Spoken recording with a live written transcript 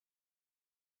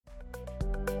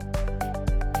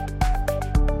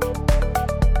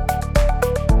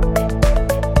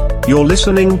You're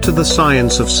listening to The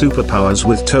Science of Superpowers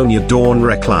with Tonya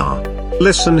Recla.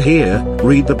 Listen here,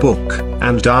 read the book,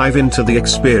 and dive into the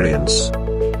experience.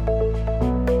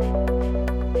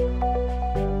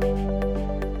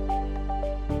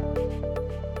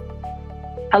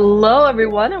 Hello,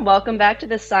 everyone, and welcome back to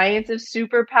The Science of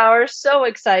Superpowers. So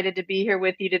excited to be here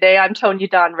with you today. I'm Tonya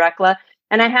Recla,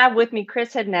 and I have with me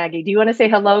Chris Hadnagy. Do you want to say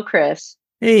hello, Chris?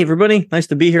 Hey, everybody. Nice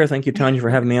to be here. Thank you, Tonya, for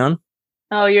having me on.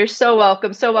 Oh, you're so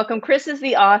welcome. So welcome. Chris is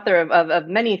the author of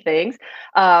many things,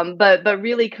 but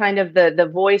really kind of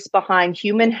the voice behind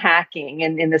human hacking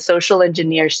in the social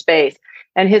engineer space.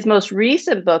 And his most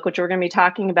recent book, which we're going to be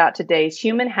talking about today, is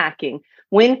Human Hacking: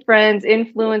 Win Friends,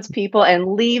 Influence People,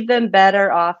 and Leave Them Better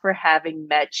Off for Having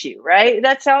Met You, right?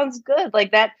 That sounds good.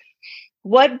 Like that.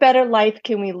 What better life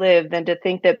can we live than to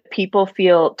think that people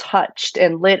feel touched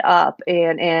and lit up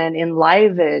and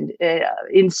enlivened,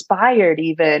 inspired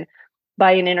even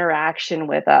by an interaction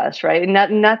with us, right?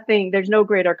 And nothing, there's no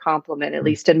greater compliment, at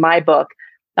least in my book,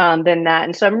 than that.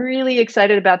 And so I'm really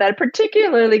excited about that,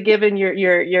 particularly given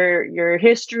your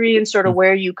history and sort of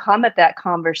where you come at that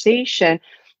conversation,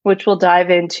 which we'll dive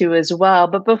into as well.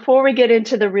 But before we get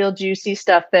into the real juicy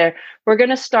stuff there, we're going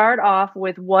to start off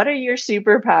with, what are your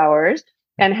superpowers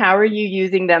and how are you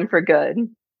using them for good?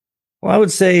 Well, I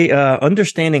would say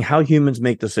understanding how humans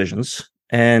make decisions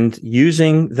and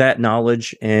using that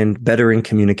knowledge and bettering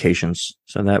communications.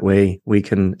 So that way we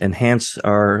can enhance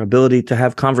our ability to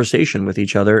have conversation with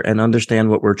each other and understand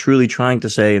what we're truly trying to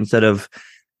say instead of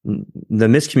the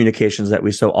miscommunications that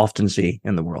we so often see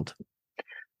in the world.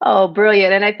 Oh,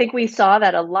 brilliant. And I think we saw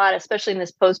that a lot, especially in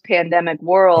this post-pandemic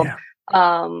world. Yeah.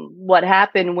 What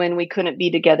happened when we couldn't be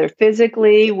together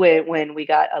physically, when we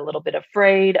got a little bit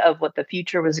afraid of what the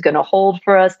future was going to hold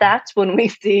for us. That's when we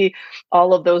see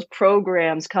all of those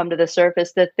programs come to the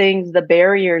surface, the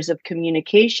barriers of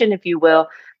communication, if you will,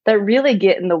 that really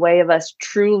get in the way of us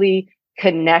truly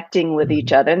connecting with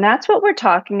each other. And that's what we're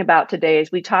talking about today, is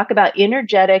we talk about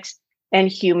energetics and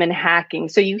human hacking.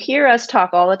 So you hear us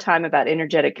talk all the time about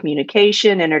energetic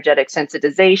communication, energetic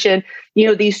sensitization,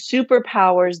 these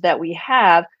superpowers that we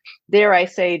have. Dare I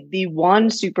say, the one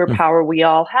superpower we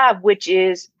all have, which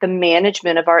is the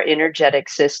management of our energetic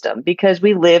system, because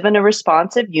we live in a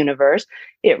responsive universe.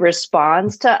 It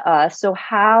responds to us. So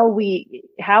how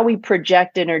we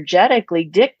project energetically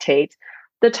dictates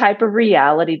the type of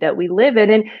reality that we live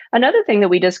in. And another thing that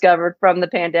we discovered from the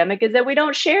pandemic is that we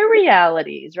don't share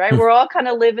realities, right? We're all kind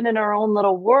of living in our own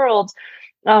little worlds.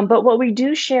 But what we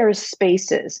do share is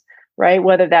spaces, right?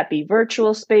 Whether that be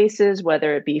virtual spaces,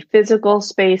 whether it be physical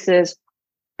spaces.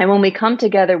 And when we come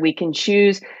together, we can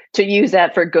choose to use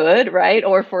that for good, right?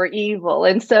 Or for evil.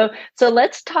 And so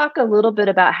let's talk a little bit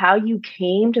about how you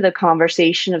came to the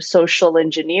conversation of social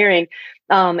engineering,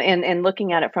 and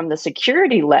looking at it from the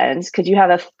security lens, because you have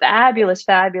a fabulous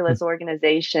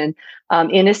organization,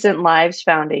 Innocent Lives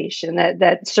Foundation,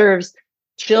 that serves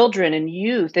children and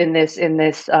youth in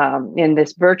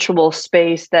this virtual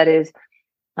space that is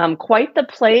quite the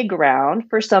playground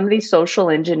for some of these social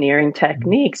engineering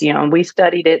techniques. And we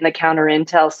studied it in the counter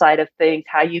intel side of things,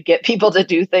 how you get people to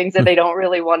do things that they don't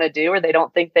really want to do or they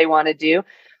don't think they want to do.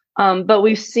 But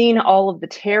we've seen all of the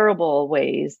terrible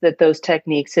ways that those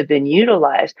techniques have been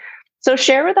utilized. So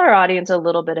share with our audience a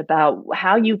little bit about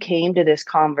how you came to this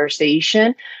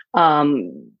conversation.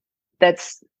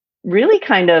 That's really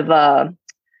kind of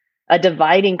a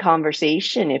dividing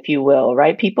conversation, if you will,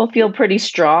 right? People feel pretty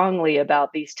strongly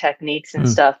about these techniques and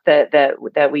stuff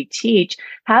that we teach.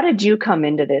 How did you come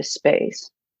into this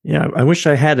space? Yeah, I wish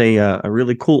I had a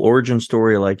really cool origin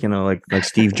story, like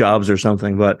Steve Jobs or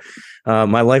something. But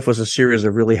my life was a series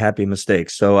of really happy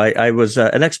mistakes. So I was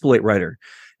an exploit writer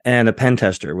and a pen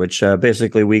tester, which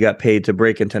basically we got paid to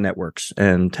break into networks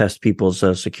and test people's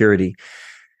security.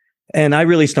 And I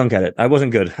really stunk at it. I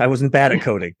wasn't good. I wasn't bad at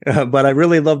coding, but I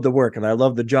really loved the work and I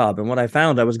loved the job. And what I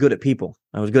found, I was good at people.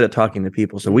 I was good at talking to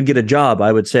people. So we'd get a job.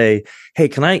 I would say, hey,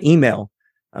 can I email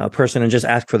a person and just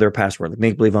ask for their password? Like,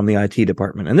 make believe I'm the IT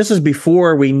department. And this is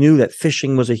before we knew that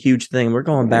phishing was a huge thing. We're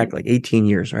going back like 18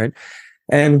 years, right?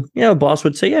 And, boss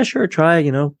would say, yeah, sure, try,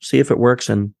 see if it works.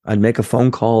 And I'd make a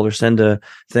phone call or send a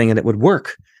thing and it would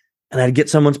work. And I'd get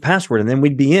someone's password and then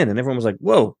we'd be in. And everyone was like,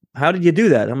 whoa, how did you do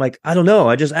that? I'm like, I don't know.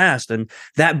 I just asked. And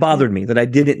that bothered me that I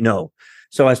didn't know.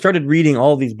 So I started reading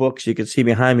all these books you could see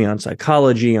behind me on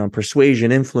psychology, on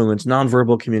persuasion, influence,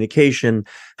 nonverbal communication,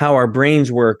 how our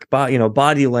brains work,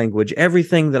 body language,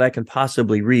 everything that I can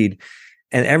possibly read.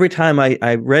 And every time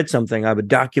I read something, I would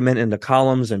document into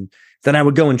columns, and then I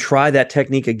would go and try that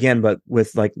technique again, but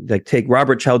with like take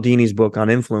Robert Cialdini's book on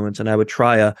influence, and I would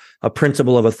try a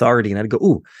principle of authority, and I'd go,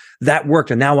 ooh, that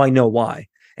worked, and now I know why.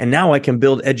 And now I can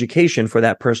build education for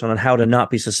that person on how to not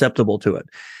be susceptible to it.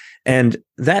 And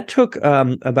that took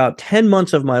about 10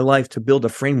 months of my life to build a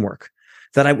framework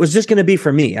that I was just going to be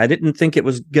for me. I didn't think it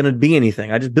was going to be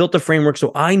anything. I just built a framework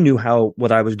so I knew how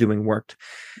what I was doing worked.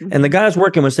 And the guys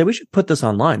working would say, we should put this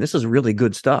online. This is really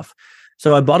good stuff.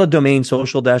 So I bought a domain,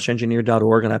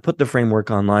 social-engineer.org, and I put the framework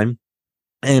online.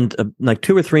 And like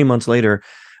 2 or 3 months later,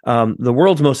 the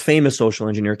world's most famous social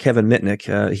engineer, Kevin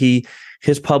Mitnick,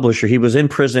 his publisher, he was in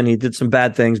prison. He did some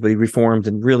bad things, but he reformed,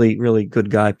 and really, really good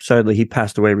guy. Sadly, he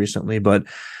passed away recently. But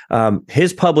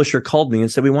his publisher called me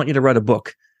and said, we want you to write a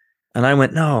book. And I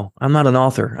went, no, I'm not an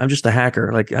author. I'm just a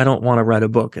hacker. Like, I don't want to write a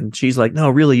book. And she's like, no,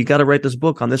 really, you got to write this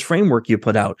book on this framework you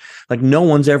put out. Like, no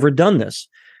one's ever done this.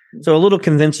 So a little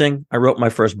convincing, I wrote my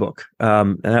first book.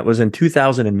 And that was in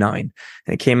 2009.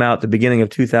 And it came out at the beginning of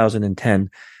 2010.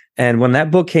 And when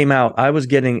that book came out, I was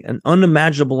getting an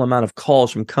unimaginable amount of calls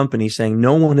from companies saying,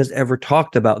 no one has ever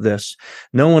talked about this.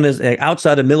 No one is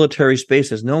outside of military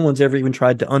spaces. No one's ever even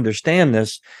tried to understand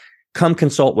this. Come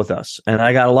consult with us. And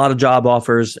I got a lot of job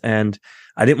offers, and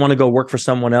I didn't want to go work for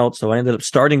someone else. So I ended up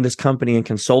starting this company in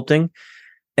consulting,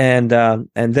 and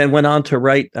then went on to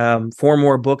write 4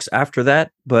 more books after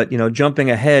that. But,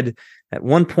 jumping ahead, at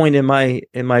one point in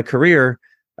my career,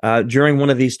 during one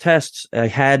of these tests, I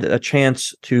had a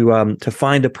chance to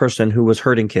find a person who was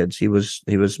hurting kids. He was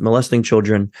molesting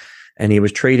children, and he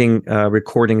was trading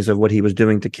recordings of what he was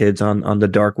doing to kids on the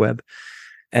dark web.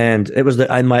 And it was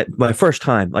my first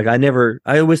time. Like,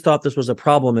 I always thought this was a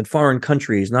problem in foreign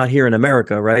countries, not here in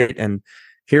America, right? And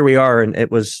here we are, and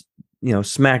it was,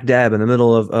 smack dab in the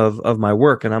middle of my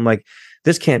work. And I'm like,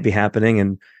 this can't be happening.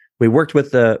 And we worked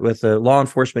with the law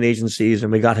enforcement agencies,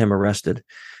 and we got him arrested.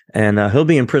 And he'll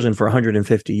be in prison for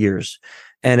 150 years.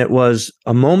 And it was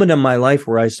a moment in my life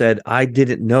where I said, I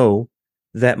didn't know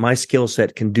that my skill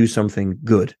set can do something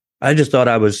good. I just thought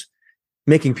I was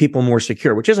making people more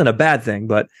secure, which isn't a bad thing,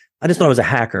 but I just thought I was a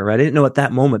hacker, right? I didn't know at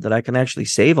that moment that I can actually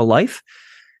save a life.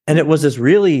 And it was this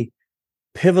really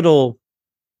pivotal,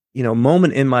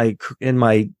 moment in my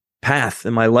path,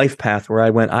 in my life path, where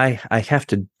I went, I have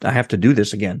to do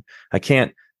this again. I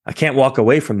can't walk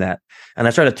away from that. And I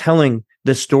started telling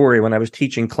this story when I was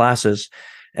teaching classes,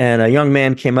 and a young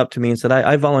man came up to me and said,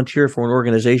 I volunteer for an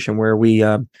organization where we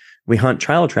hunt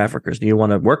child traffickers. Do you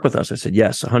want to work with us? I said,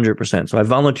 yes, 100%. So I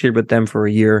volunteered with them for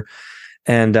a year,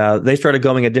 and they started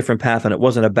going a different path, and it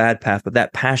wasn't a bad path, but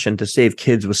that passion to save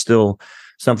kids was still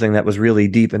something that was really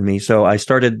deep in me. So I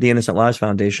started the Innocent Lives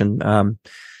Foundation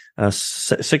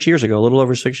 6 years ago, a little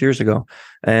over 6 years ago.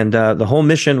 And the whole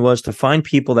mission was to find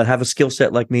people that have a skill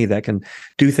set like me, that can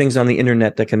do things on the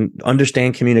internet, that can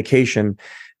understand communication,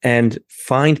 and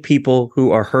find people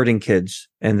who are hurting kids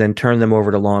and then turn them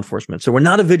over to law enforcement. So we're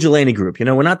not a vigilante group.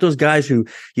 We're not those guys who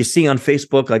you see on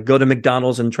Facebook, like go to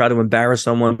McDonald's and try to embarrass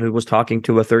someone who was talking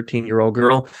to a 13-year-old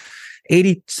girl.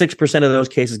 86% of those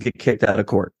cases get kicked out of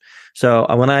court. So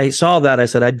when I saw that, I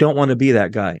said, I don't want to be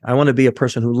that guy. I want to be a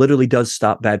person who literally does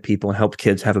stop bad people and help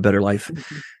kids have a better life.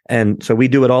 Mm-hmm. And so we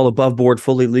do it all above board,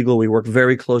 fully legal. We work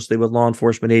very closely with law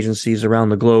enforcement agencies around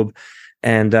the globe.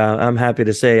 And I'm happy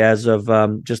to say, as of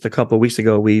just a couple of weeks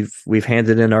ago, we've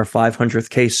handed in our 500th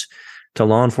case to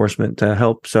law enforcement to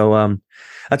help. So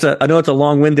I know it's a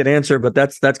long-winded answer, but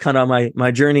that's kind of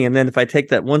my journey. And then if I take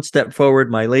that one step forward,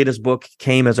 my latest book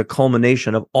came as a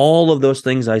culmination of all of those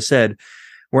things I said,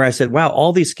 where I said, wow,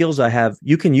 all these skills I have,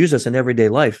 you can use this in everyday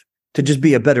life to just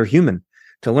be a better human,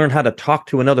 to learn how to talk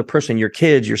to another person, your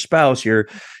kids, your spouse, your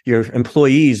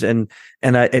employees. And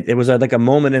it was like a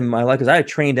moment in my life, because I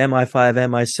trained MI5,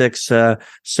 MI6,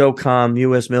 SOCOM,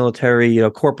 U.S. military,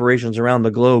 corporations around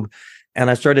the globe. And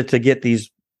I started to get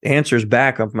these answers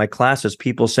back of my classes,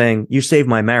 people saying, you saved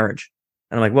my marriage.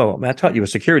 And I'm like, whoa, I taught you a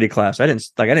security class. I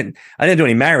didn't do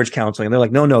any marriage counseling. And they're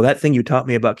like, no, that thing you taught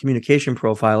me about communication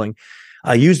profiling,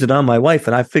 I used it on my wife,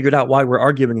 and I figured out why we're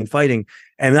arguing and fighting,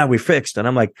 and now we fixed. And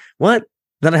I'm like, what?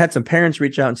 Then I had some parents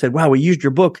reach out and said, wow, we used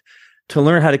your book to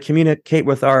learn how to communicate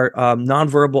with our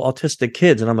nonverbal autistic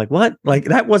kids. And I'm like, what? Like,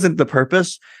 that wasn't the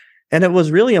purpose. And it was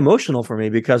really emotional for me,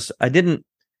 because I didn't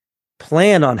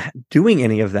plan on doing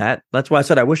any of that. That's why I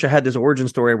said I wish I had this origin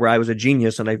story where I was a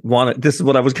genius and this is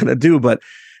what I was going to do. But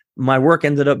my work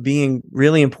ended up being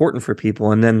really important for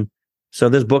people. And then, so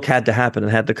this book had to happen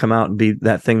and had to come out and be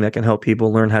that thing that can help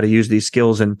people learn how to use these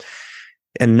skills and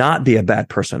not be a bad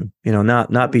person,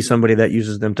 not be somebody that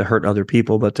uses them to hurt other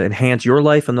people, but to enhance your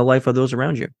life and the life of those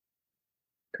around you.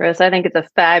 Chris, I think it's a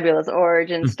fabulous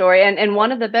origin story, and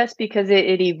one of the best, because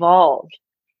it evolved,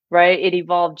 right? It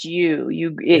evolved you.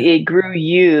 It grew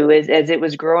you as it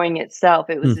was growing itself.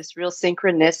 It was this real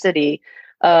synchronicity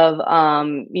of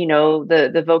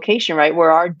the vocation, right,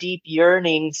 where our deep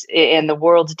yearnings and the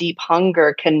world's deep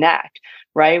hunger connect,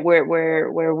 right,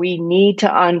 where we need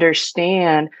to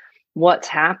understand what's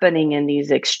happening in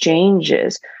these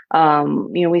exchanges.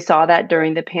 We saw that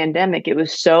during the pandemic. It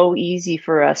was so easy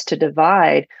for us to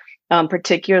divide,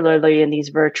 particularly in these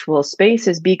virtual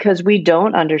spaces, because we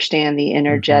don't understand the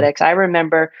energetics. I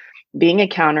remember being a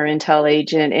counter intel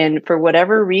agent, and for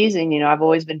whatever reason, I've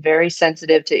always been very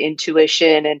sensitive to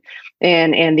intuition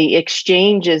and the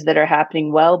exchanges that are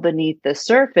happening well beneath the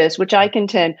surface, which I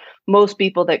contend most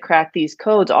people that crack these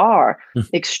codes are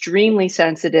extremely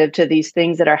sensitive to these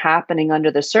things that are happening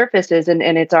under the surfaces, and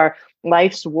it's our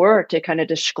life's work to kind of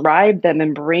describe them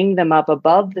and bring them up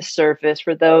above the surface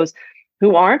for those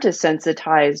who aren't as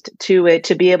sensitized to it,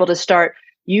 to be able to start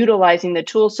utilizing the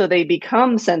tools so they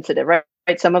become sensitive, right?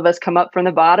 Some of us come up from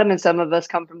the bottom and some of us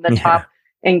come from the top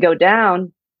and go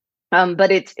down.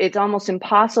 But it's almost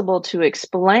impossible to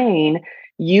explain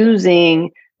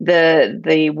using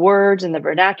the words and the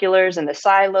vernaculars and the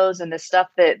silos and the stuff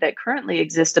that currently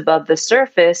exist above the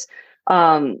surface.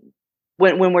 When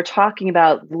we're talking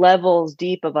about levels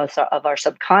deep of us, of our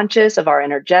subconscious, of our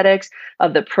energetics,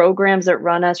 of the programs that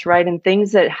run us, right, and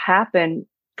things that happen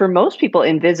for most people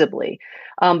invisibly.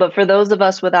 But for those of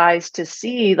us with eyes to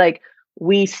see, like,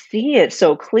 we see it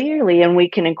so clearly and we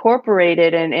can incorporate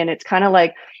it. And it's kind of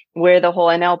like where the whole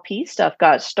NLP stuff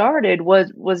got started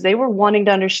was they were wanting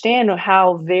to understand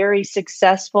how very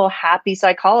successful, happy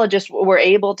psychologists were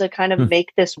able to kind of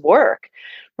make this work,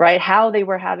 right? How they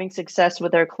were having success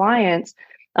with their clients.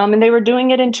 And they were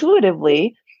doing it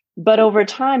intuitively. But over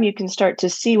time, you can start to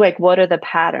see, like, what are the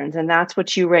patterns? And that's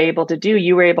what you were able to do.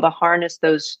 You were able to harness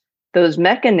those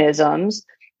mechanisms,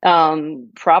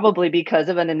 probably because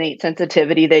of an innate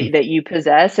sensitivity that you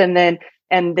possess, and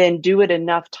then do it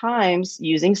enough times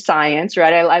using science,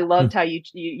 right? I loved how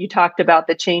you talked about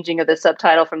the changing of the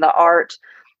subtitle from the art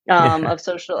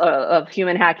of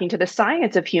human hacking to the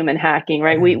science of human hacking,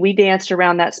 right? We danced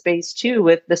around that space too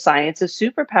with the science of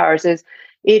superpowers.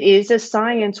 It is a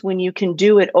science when you can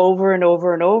do it over and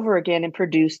over and over again and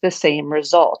produce the same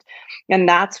result. And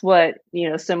that's what,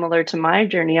 similar to my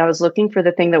journey, I was looking for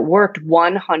the thing that worked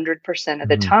 100% of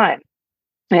the time.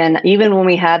 And even when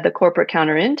we had the corporate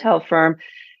counter intel firm,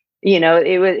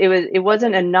 it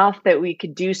wasn't enough that we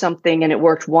could do something and it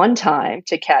worked one time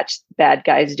to catch bad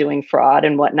guys doing fraud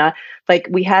and whatnot. Like,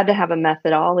 we had to have a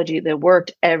methodology that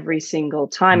worked every single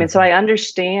time. And so I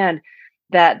understand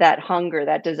that hunger,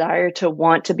 that desire to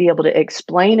want to be able to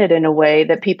explain it in a way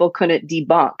that people couldn't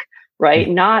debunk, right?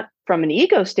 Not from an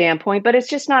ego standpoint, but it's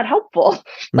just not helpful.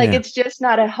 It's just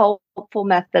not a helpful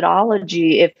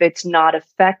methodology if it's not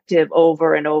effective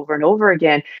over and over and over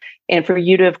again. And for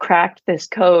you to have cracked this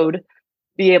code,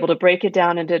 be able to break it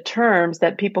down into terms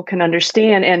that people can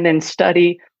understand and then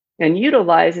study and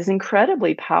utilize is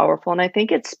incredibly powerful. And I think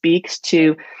it speaks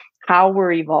to how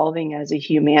we're evolving as a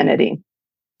humanity.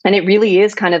 And it really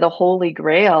is kind of the holy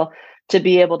grail to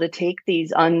be able to take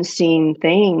these unseen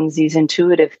things, these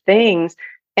intuitive things,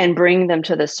 and bring them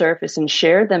to the surface and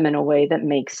share them in a way that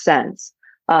makes sense.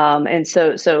 And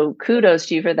so kudos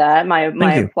to you for that. My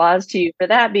applause to you for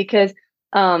that, because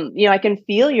I can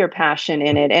feel your passion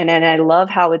in it, and I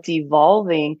love how it's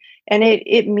evolving, and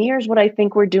it mirrors what I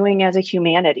think we're doing as a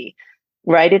humanity.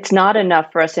 Right. It's not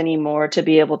enough for us anymore to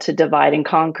be able to divide and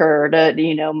conquer,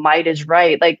 to, might is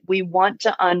right. Like, we want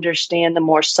to understand the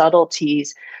more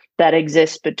subtleties that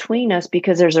exist between us,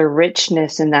 because there's a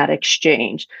richness in that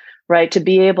exchange, right? To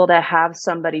be able to have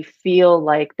somebody feel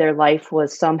like their life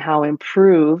was somehow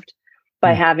improved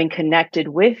by having connected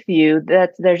with you,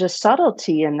 that there's a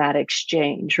subtlety in that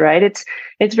exchange, right?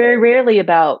 It's very rarely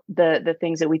about the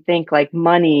things that we think, like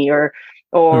money or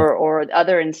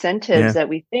other incentives that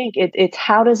we think. It's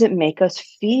how does it make us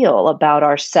feel about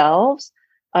ourselves,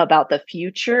 about the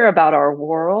future, about our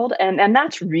world, and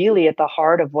that's really at the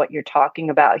heart of what you're talking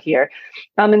about here.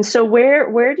 And so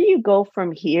where do you go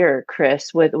from here,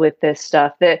 Chris, with this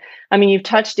stuff? You've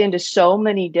touched into so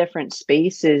many different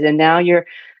spaces, and now you're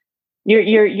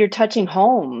touching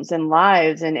homes and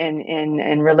lives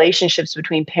and relationships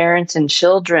between parents and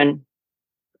children.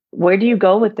 Where do you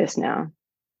go with this now?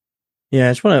 Yeah,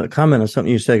 I just want to comment on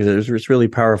something you said, because it's really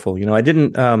powerful. I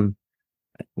didn't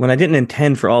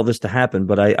intend for all this to happen,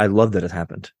 but I love that it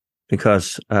happened,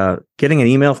 because getting an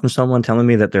email from someone telling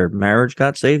me that their marriage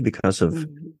got saved because of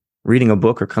reading a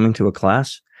book or coming to a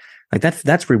class, like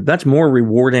that's more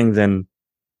rewarding than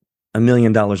 $1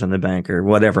 million in the bank or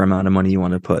whatever amount of money you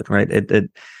want to put, right? At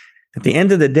the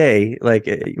end of the day, like,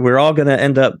 we're all going to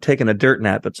end up taking a dirt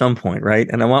nap at some point, right?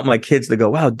 And I want my kids to go,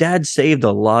 wow, Dad saved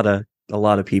a lot of a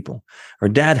lot of people, or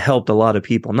dad helped a lot of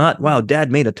people, not, wow,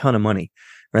 dad made a ton of money,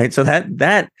 right? So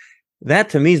that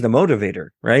to me is the motivator,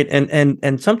 right?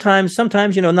 And sometimes,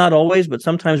 not always, but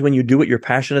sometimes when you do what you're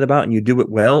passionate about and you do it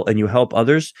well and you help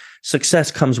others,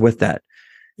 success comes with that,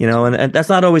 and that's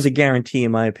not always a guarantee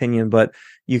in my opinion, but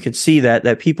you could see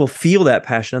that people feel that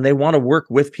passion and they want to work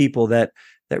with people that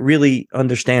really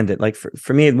understand it. Like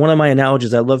for me, one of my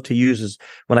analogies I love to use is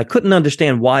when I couldn't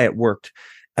understand why it worked,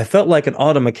 I felt like an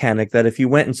auto mechanic that if you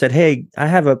went and said, hey, I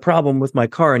have a problem with my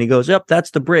car, and he goes, yep,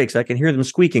 that's the brakes. I can hear them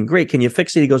squeaking. Great. Can you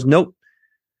fix it? He goes, nope.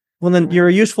 Well, then you're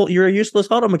a useless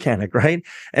auto mechanic, right?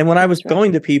 And when I was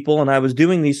going to people and I was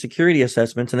doing these security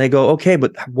assessments and they go, okay,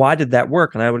 but why did that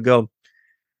work? And I would go,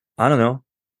 I don't know.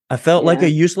 I felt like a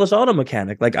useless auto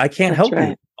mechanic. Like I can't help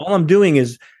you. All I'm doing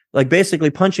is like basically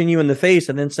punching you in the face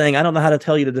and then saying, I don't know how to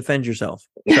tell you to defend yourself.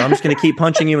 So I'm just going to keep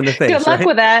punching you in the face. Good luck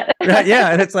with that. Right? Yeah.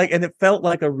 And it's like, and it felt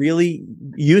like a really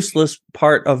useless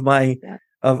part of my,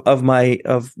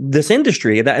 of this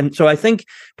industry. And so I think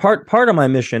part of my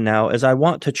mission now is I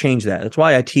want to change that. That's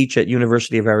why I teach at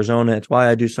University of Arizona. It's why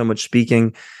I do so much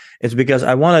speaking. It's because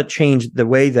I want to change the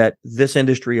way that this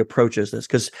industry approaches this,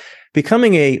 because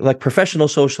becoming a professional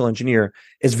social engineer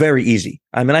is very easy.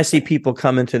 I mean, I see people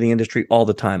come into the industry all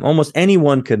the time. Almost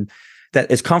anyone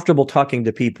that is comfortable talking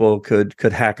to people could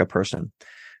hack a person,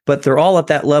 but they're all at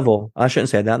that level. I shouldn't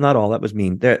say that. Not all. That was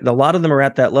mean. A lot of them are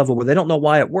at that level where they don't know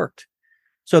why it worked.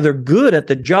 So they're good at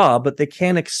the job, but they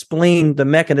can't explain the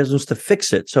mechanisms to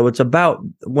fix it. So it's about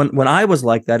when I was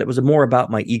like that, it was more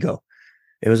about my ego.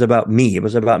 It was about me. It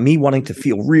was about me wanting to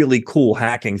feel really cool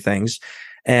hacking things.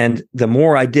 And the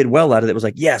more I did well at it, it was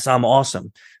like, yes, I'm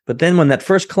awesome. But then when that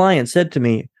first client said to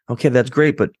me, okay, that's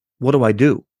great, but what do I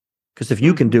do? Because if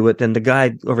you can do it, then the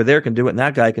guy over there can do it and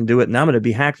that guy can do it. And I'm going to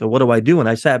be hacked. So what do I do? And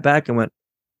I sat back and went,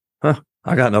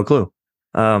 I got no clue.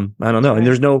 I don't know. And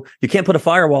you can't put a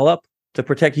firewall up to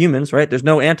protect humans, right? There's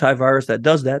no antivirus that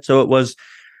does that. So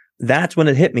that's when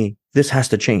it hit me. This has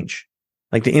to change.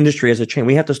 Like the industry has to change.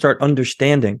 We have to start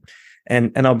understanding.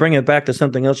 And I'll bring it back to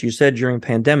something else you said during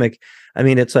pandemic. I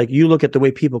mean, it's like you look at the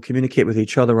way people communicate with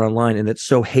each other online and it's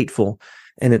so hateful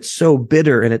and it's so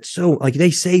bitter and it's so like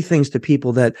they say things to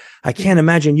people that I can't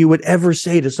imagine you would ever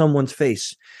say to someone's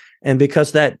face. And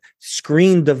because that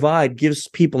screen divide gives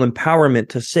people empowerment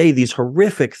to say these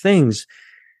horrific things.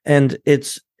 And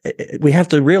we have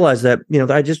to realize that,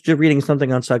 I just reading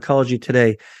something on psychology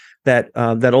today that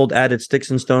old adage,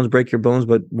 sticks and stones break your bones,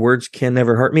 but words can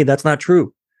never hurt me. That's not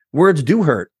true. Words do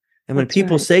hurt. And when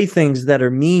people say things that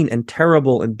are mean and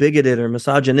terrible and bigoted or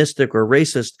misogynistic or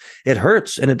racist, it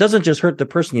hurts. And it doesn't just hurt the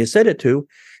person you said it to,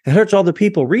 it hurts all the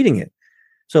people reading it.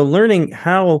 So learning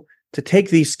how to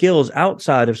take these skills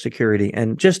outside of security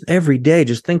and just every day,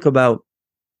 just think about,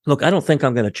 look, I don't think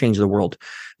I'm going to change the world,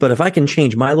 but if I can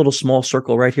change my little small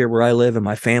circle right here where I live and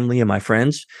my family and my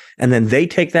friends, and then they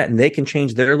take that and they can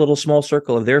change their little small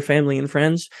circle of their family and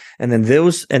friends, and then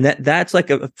that's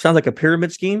sounds like a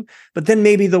pyramid scheme, but then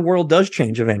maybe the world does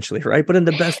change eventually, right? But in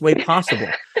the best way possible.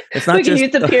 It's not we can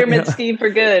use the pyramid scheme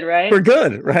for good, right? For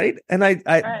good, right? And I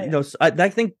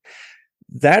think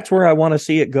that's where I want to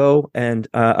see it go. And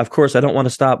of course, I don't want to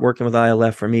stop working with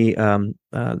ILF. For me,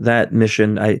 that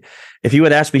mission, if you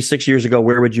had asked me 6 years ago,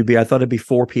 where would you be? I thought it'd be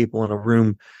 4 people in a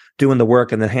room doing the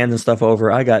work and then handing stuff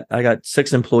over. I got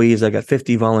 6 employees. I got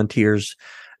 50 volunteers.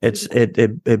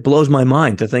 It blows my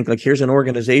mind to think like, here's an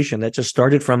organization that just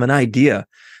started from an idea.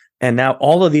 And now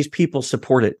all of these people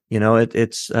support it.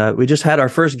 We just had our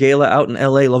first gala out in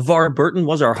LA. LeVar Burton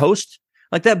was our host.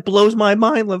 Like that blows my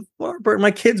mind. LeVar Burton,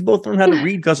 my kids both learned how to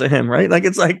read because of him, right? Like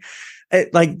it's like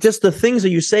just the things that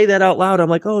you say that out loud. I'm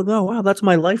like, oh no, wow, that's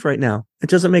my life right now. It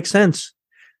doesn't make sense.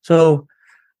 So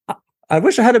I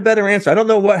wish I had a better answer. I don't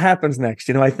know what happens next.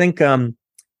 I think I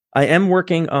am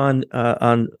working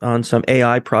on some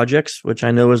AI projects, which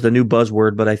I know is the new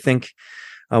buzzword, but I think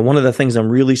one of the things I'm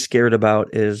really scared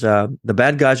about is the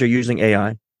bad guys are using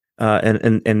AI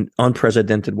in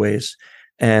unprecedented ways,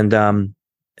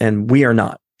 and we are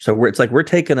not. So we're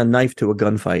taking a knife to a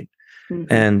gunfight,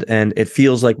 and it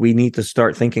feels like we need to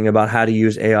start thinking about how to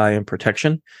use AI in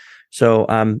protection. So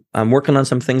I'm working on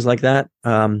some things like that,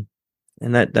 and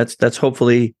that's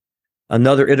hopefully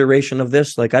another iteration of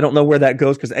this. Like I don't know where that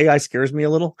goes because AI scares me a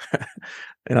little,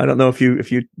 and I don't know if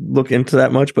you look into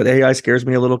that much, but AI scares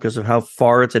me a little because of how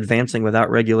far it's advancing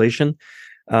without regulation.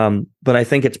 But I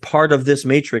think it's part of this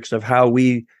matrix of how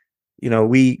we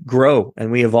grow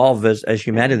and we evolve as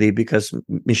humanity, because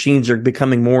machines are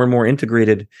becoming more and more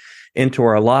integrated into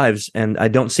our lives. And I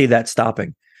don't see that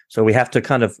stopping. So we have to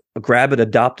kind of grab it,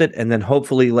 adopt it, and then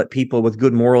hopefully let people with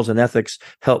good morals and ethics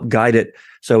help guide it,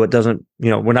 so it doesn't,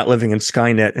 we're not living in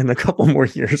Skynet in a couple more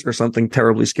years or something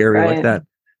terribly scary like that.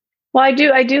 Well, I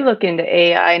do look into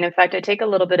AI, and in fact, I take a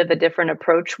little bit of a different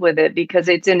approach with it because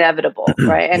it's inevitable,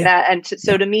 right? And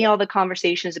so to me, all the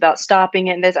conversations about stopping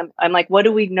it and this, I'm like, what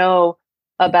do we know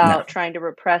about trying to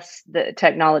repress the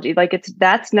technology? Like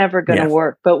that's never going to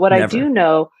work. But what I do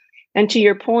know, and to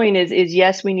your point, is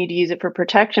yes, we need to use it for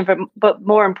protection, but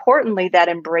more importantly, that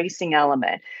embracing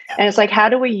element. And it's like, how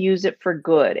do we use it for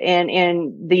good? And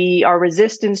our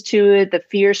resistance to it, the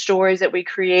fear stories that we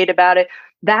create about it,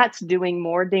 that's doing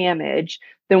more damage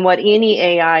than what any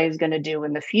AI is going to do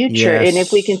in the future. Yes. And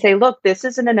if we can say, look, this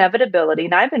is an inevitability,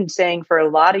 and I've been saying for a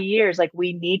lot of years, like,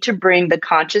 we need to bring the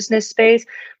consciousness space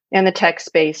and the tech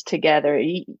space together.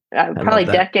 Probably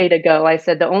a decade ago, I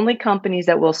said the only companies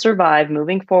that will survive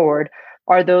moving forward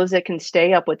are those that can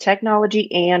stay up with technology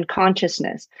and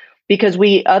consciousness, because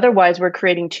otherwise we're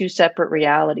creating two separate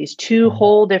realities, two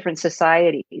whole different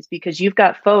societies, because you've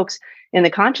got folks in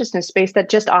the consciousness space that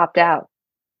just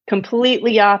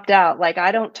completely opt out. Like,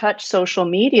 I don't touch social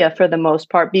media for the most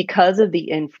part because of the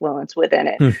influence within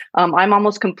it. I'm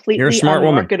almost completely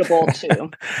unmarketable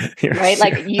too, right?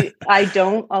 Like I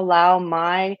don't allow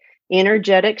my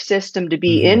energetic system to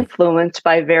be influenced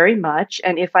by very much.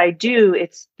 And if I do,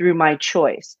 it's through my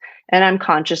choice, and I'm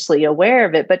consciously aware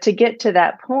of it. But to get to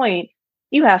that point,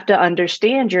 you have to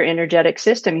understand your energetic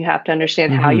system. You have to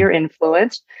understand how you're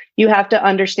influenced. You have to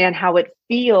understand how it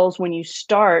feels when you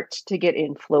start to get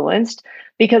influenced,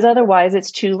 because otherwise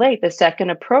it's too late. The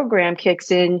second a program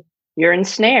kicks in, you're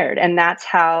ensnared. And that's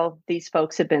how these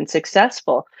folks have been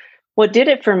successful. What did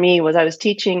it for me was I was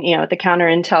teaching, at the counter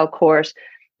intel course,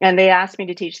 and they asked me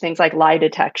to teach things like lie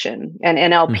detection and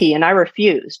NLP, and I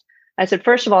refused. I said,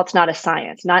 first of all, it's not a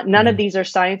science. None of these are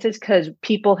sciences, because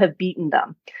people have beaten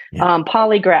them.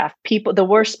 Polygraph, the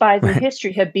worst spies in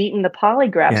history have beaten the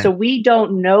polygraph. So we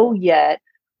don't know yet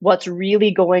what's really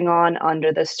going on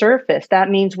under the surface. That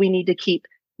means we need to keep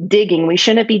digging. We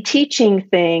shouldn't be teaching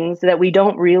things that we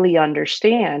don't really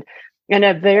understand. And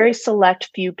a very select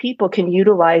few people can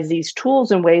utilize these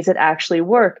tools in ways that actually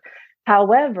work.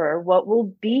 However, what will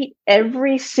beat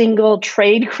every single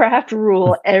tradecraft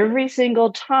rule every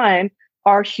single time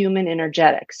are human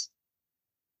energetics.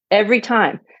 Every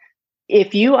time.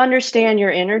 If you understand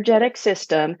your energetic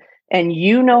system and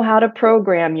you know how to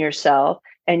program yourself,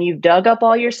 and you've dug up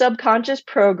all your subconscious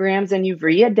programs and you've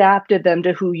readapted them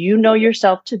to who you know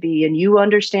yourself to be, and you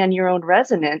understand your own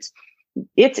resonance,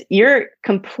 you're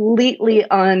completely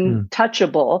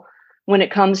untouchable when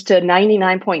it comes to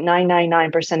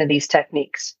 99.999% of these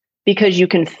techniques, because you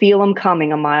can feel them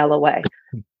coming a mile away.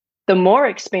 The more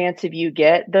expansive you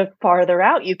get, the farther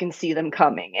out you can see them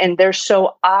coming. And they're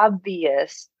so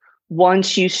obvious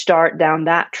once you start down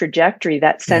that trajectory,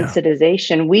 that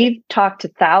sensitization. We've talked to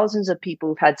thousands of people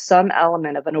who've had some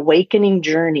element of an awakening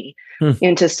journey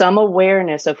into some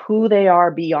awareness of who they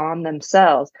are beyond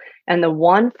themselves. And the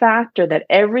one factor that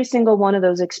every single one of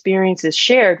those experiences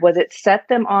shared was it set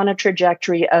them on a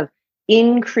trajectory of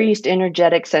increased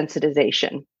energetic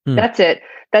sensitization. That's it.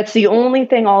 That's the only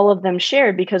thing all of them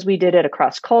shared, because we did it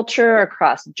across culture,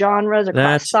 across genres,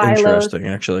 across silos. That's interesting,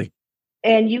 actually.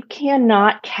 And you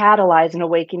cannot catalyze an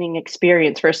awakening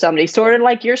experience for somebody, sort of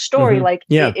like your story,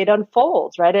 it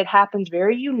unfolds, right? It happens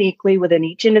very uniquely within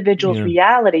each individual's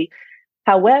reality.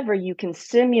 However, you can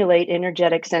simulate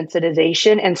energetic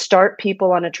sensitization and start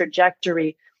people on a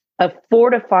trajectory of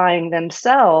fortifying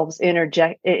themselves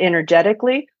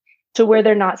energetically to where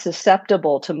they're not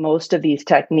susceptible to most of these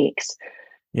techniques.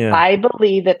 I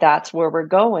believe that that's where we're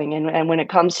going. And when it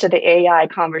comes to the AI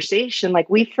conversation, like,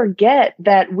 we forget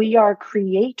that we are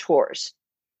creators.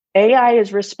 AI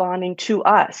is responding to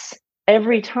us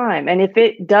every time. And if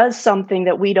it does something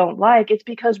that we don't like, it's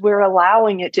because we're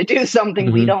allowing it to do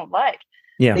something we don't like.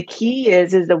 The key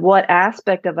is that what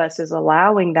aspect of us is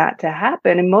allowing that to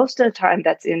happen. And most of the time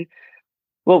that's in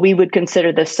what we would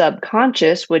consider the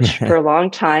subconscious, which for a long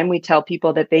time we tell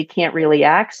people that they can't really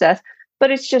access. But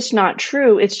it's just not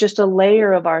true. It's just a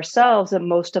layer of ourselves that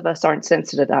most of us aren't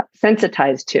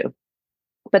sensitized to.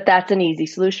 But that's an easy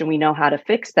solution. We know how to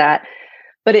fix that.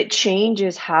 But it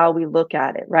changes how we look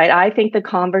at it, right? I think the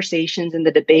conversations and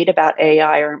the debate about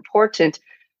AI are important,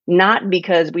 not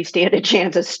because we stand a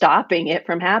chance of stopping it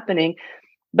from happening,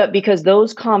 but because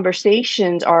those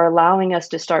conversations are allowing us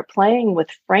to start playing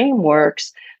with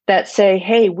frameworks that say,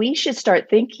 hey, we should start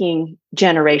thinking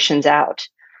generations out.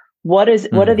 What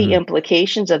are the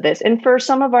implications of this? And for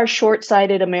some of our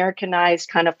short-sighted, Americanized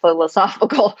kind of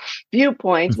philosophical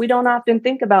viewpoints, we don't often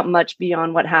think about much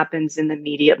beyond what happens in the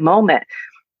immediate moment.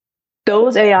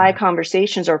 those AI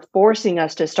conversations are forcing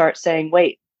us to start saying,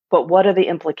 wait, but what are the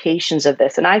implications of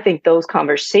this? And I think those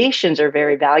conversations are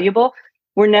very valuable.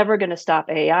 We're never going to stop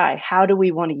AI. How do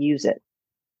we want to use it?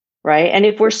 Right. And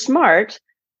if we're smart,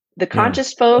 the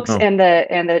conscious folks and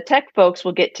the tech folks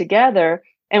will get together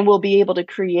and we'll be able to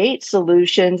create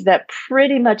solutions that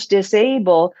pretty much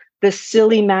disable the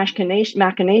silly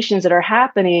machinations that are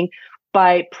happening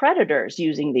by predators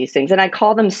using these things. And I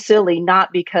call them silly,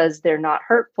 not because they're not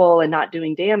hurtful and not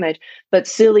doing damage, but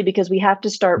silly because we have to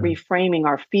start reframing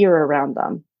our fear around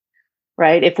them.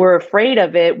 Right? If we're afraid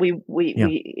of it,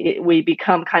 we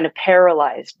become kind of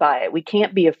paralyzed by it. We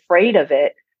can't be afraid of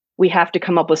it. We have to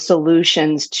come up with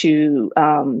solutions to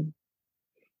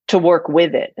work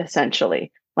with it,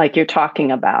 essentially, like you're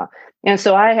talking about. And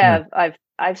so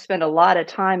I've spent a lot of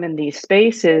time in these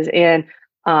spaces, and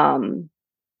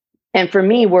for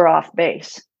me, we're off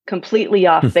base, completely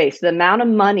off base. The amount of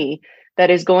money that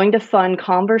is going to fund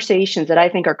conversations that I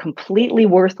think are completely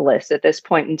worthless at this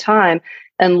point in time,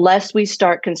 unless we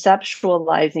start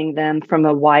conceptualizing them from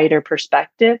a wider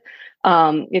perspective.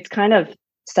 It's kind of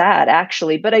sad,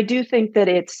 actually, but I do think that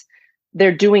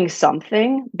they're doing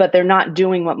something, but they're not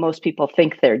doing what most people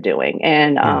think they're doing.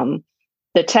 And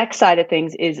the tech side of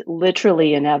things is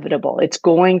literally inevitable. It's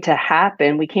going to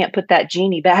happen. We can't put that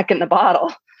genie back in the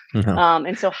bottle.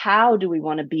 And so how do we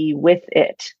want to be with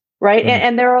it? Right.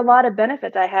 And there are a lot of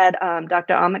benefits. I had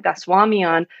Dr. Amit Goswami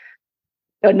on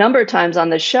a number of times on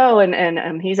the show,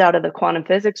 and he's out of the quantum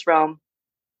physics realm.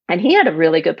 And he had a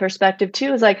really good perspective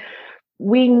too. It's like,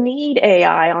 we need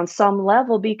AI on some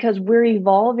level because we're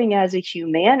evolving as a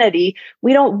humanity.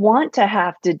 We don't want to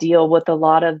have to deal with a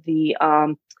lot of the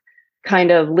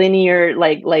kind of linear,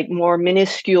 like more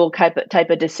minuscule type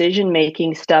of decision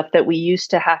making stuff that we used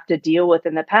to have to deal with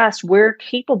in the past. We're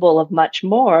capable of much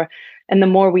more. And the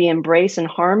more we embrace and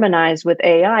harmonize with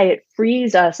AI, it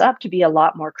frees us up to be a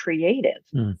lot more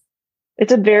creative.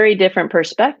 It's a very different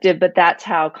perspective, but that's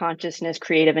how consciousness,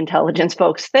 creative intelligence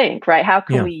folks think, right? How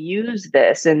can we use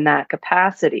this in that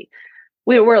capacity?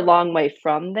 We're a long way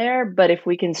from there, but if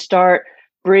we can start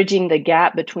bridging the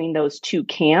gap between those two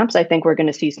camps, I think we're going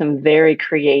to see some very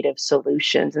creative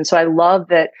solutions. And so I love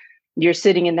that you're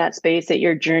sitting in that space, that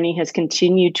your journey has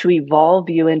continued to evolve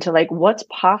you into like, what's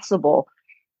possible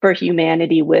for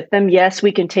humanity with them. Yes,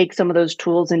 we can take some of those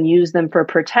tools and use them for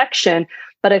protection.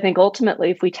 But I think ultimately,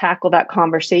 if we tackle that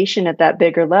conversation at that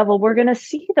bigger level, we're going to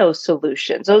see those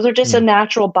solutions. Those are just a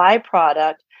natural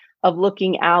byproduct of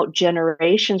looking out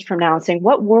generations from now and saying,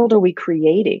 what world are we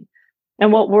creating?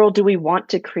 And what world do we want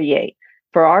to create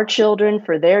for our children,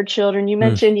 for their children? You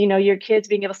mentioned, your kids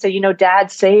being able to say,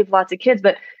 dad saved lots of kids.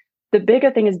 But the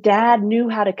bigger thing is dad knew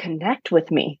how to connect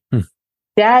with me.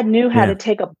 Dad knew how to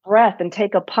take a breath and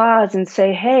take a pause and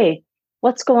say, hey,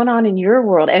 what's going on in your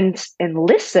world? And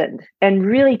listened and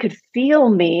really could feel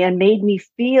me and made me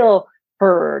feel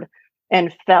heard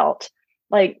and felt.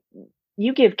 Like,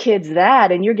 you give kids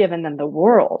that and you're giving them the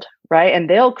world, right? And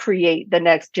they'll create the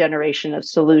next generation of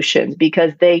solutions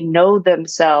because they know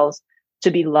themselves to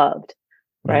be loved,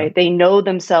 right? They know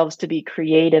themselves to be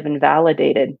creative and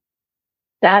validated.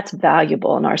 That's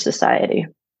valuable in our society.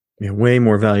 Yeah, way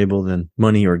more valuable than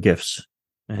money or gifts.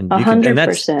 And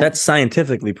 100%. That's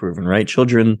scientifically proven, right?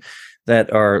 Children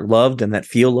that are loved and that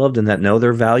feel loved and that know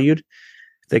they're valued,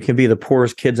 they can be the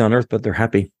poorest kids on earth, but they're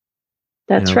happy.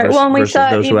 That's right. Well, and we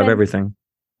saw those who have everything.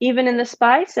 Even in the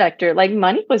spy sector, like,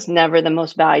 money was never the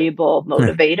most valuable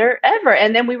motivator ever.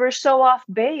 And then we were so off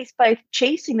base by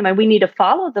chasing them. And we need to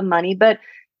follow the money. But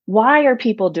why are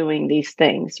people doing these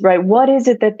things, right? What is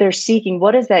it that they're seeking?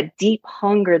 What is that deep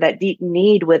hunger, that deep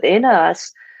need within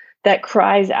us that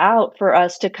cries out for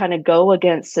us to kind of go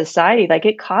against society? Like,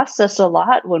 it costs us a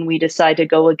lot when we decide to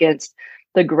go against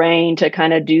the grain, to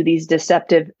kind of do these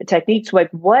deceptive techniques. Like,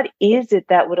 what is it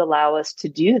that would allow us to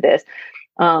do this?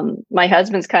 My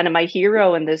husband's kind of my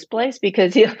hero in this place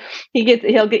because he's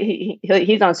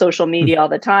on social media all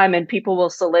the time, and people will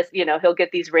solicit, he'll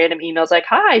get these random emails like,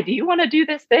 hi, do you want to do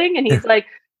this thing? And he's like,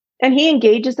 and he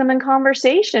engages them in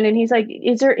conversation. And he's like,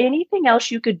 is there anything else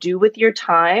you could do with your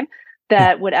time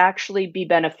that would actually be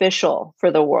beneficial for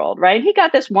the world? Right. And he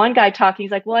got this one guy talking.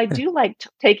 He's like, well, I do like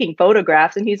taking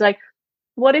photographs. And he's like,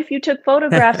 what if you took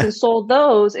photographs and sold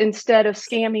those instead of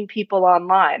scamming people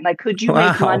online? Like, could you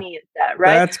make money at that?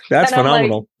 Right. That's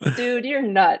phenomenal. Like, dude, you're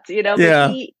nuts. But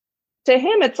to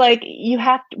him, it's like,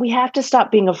 we have to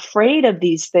stop being afraid of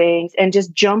these things and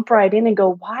just jump right in and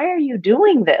go, why are you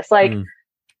doing this? Like,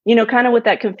 kind of with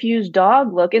that confused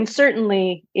dog look. And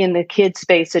certainly in the kid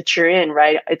space that you're in,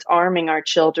 right, it's arming our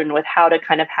children with how to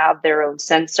kind of have their own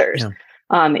sensors.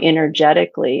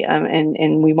 energetically.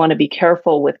 And we want to be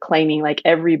careful with claiming like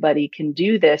everybody can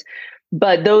do this.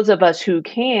 But those of us who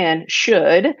can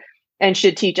should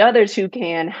teach others who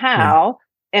can how,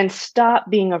 and stop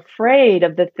being afraid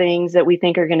of the things that we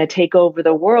think are going to take over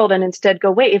the world, and instead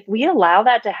go, wait, if we allow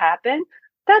that to happen,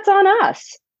 that's on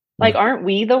us. Like, aren't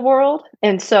we the world?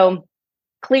 And so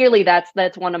clearly that's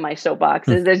one of my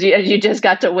soapboxes, as you just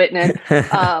got to witness.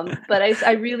 But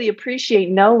I really appreciate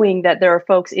knowing that there are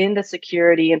folks in the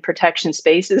security and protection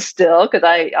spaces still, because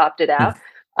I opted out,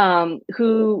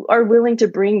 who are willing to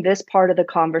bring this part of the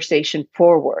conversation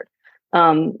forward.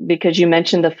 Because you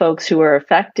mentioned the folks who are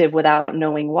effective without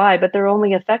knowing why, but they're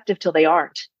only effective till they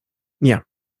aren't. Yeah.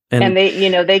 And they,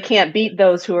 they can't beat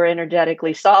those who are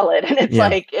energetically solid. And it's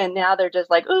like, and now they're just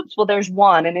like, oops, well, there's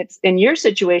one. And it's in your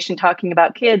situation, talking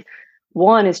about kids,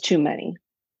 one is too many.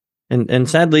 And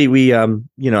sadly, we,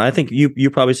 I think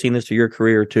you've probably seen this to your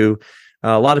career too.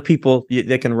 A lot of people,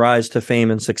 they can rise to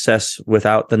fame and success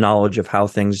without the knowledge of how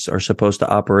things are supposed to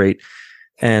operate.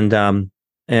 And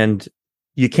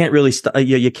you can't really,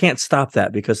 you can't stop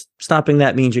that, because stopping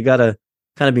that means you got to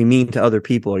kind of be mean to other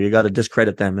people, or you got to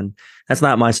discredit them. And that's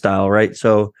not my style. Right.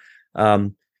 So,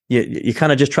 you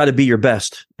kind of just try to be your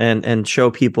best and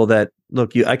show people that,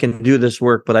 look, I can do this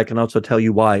work, but I can also tell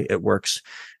you why it works.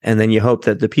 And then you hope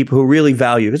that the people who really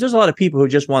value, because there's a lot of people who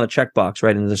just want a checkbox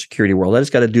right into the security world. I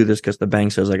just got to do this because the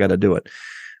bank says I got to do it.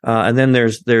 And then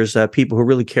there's people who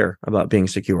really care about being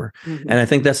secure. Mm-hmm. And I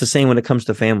think that's the same when it comes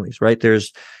to families, right?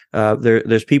 There's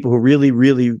people who really,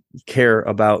 really care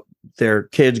about their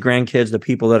kids, grandkids, the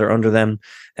people that are under them,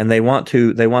 and they want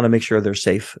to make sure they're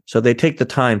safe. So they take the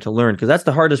time to learn, because that's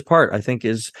the hardest part, I think,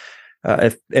 is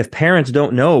if parents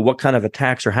don't know what kind of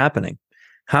attacks are happening,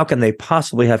 how can they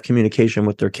possibly have communication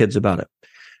with their kids about it?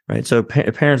 Right. So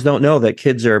parents don't know that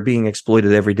kids are being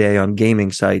exploited every day on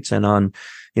gaming sites and on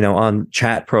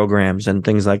chat programs and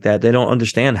things like that. They don't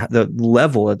understand the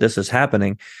level that this is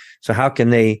happening. So how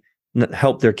can they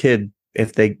help their kid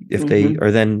if they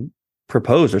are then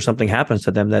proposed or something happens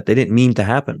to them that they didn't mean to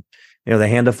happen? They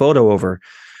hand a photo over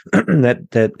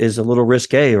that is a little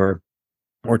risque or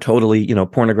totally,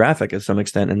 pornographic to some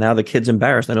extent. And now the kid's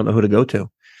embarrassed. They don't know who to go to.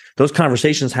 Those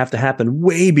conversations have to happen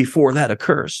way before that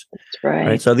occurs. That's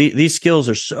right. So these skills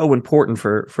are so important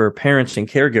for parents and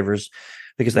caregivers,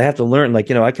 because they have to learn, like,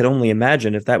 I could only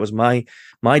imagine if that was my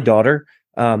daughter,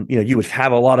 you would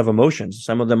have a lot of emotions.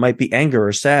 Some of them might be anger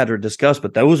or sad or disgust,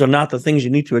 but those are not the things you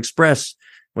need to express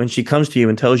when she comes to you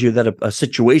and tells you that a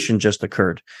situation just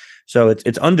occurred. So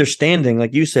it's understanding,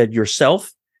 like you said,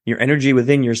 yourself, your energy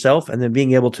within yourself, and then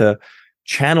being able to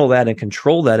channel that and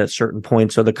control that at certain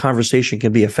points so the conversation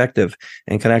can be effective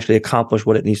and can actually accomplish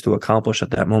what it needs to accomplish at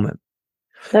that moment.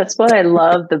 That's what I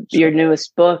love your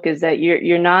newest book, is that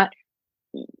you're not,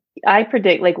 I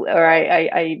predict,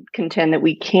 I contend that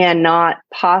we cannot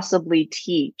possibly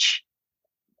teach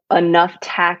enough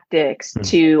tactics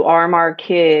to arm our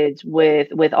kids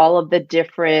with all of the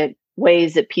different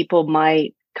ways that people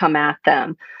might come at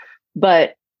them.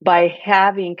 But by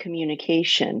having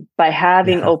communication, by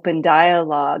having open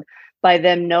dialogue, by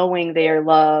them knowing they are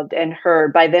loved and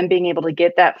heard, by them being able to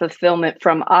get that fulfillment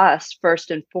from us first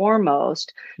and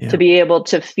foremost, to be able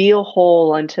to feel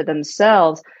whole unto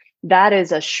themselves, that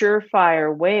is a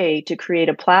surefire way to create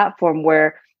a platform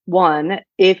where, one,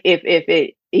 if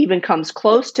it even comes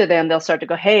close to them, they'll start to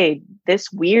go, hey,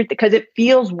 this weird, because it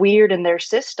feels weird in their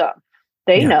system.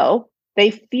 They know.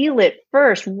 They feel it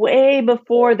first, way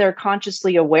before they're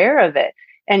consciously aware of it.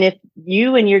 And if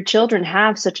you and your children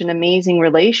have such an amazing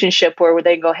relationship where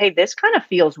they go, hey, this kind of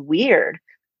feels weird,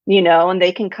 and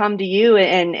they can come to you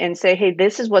and say, hey,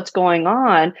 this is what's going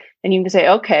on. And you can say,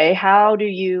 okay, how do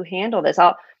you handle this?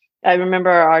 I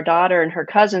remember our daughter and her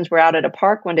cousins were out at a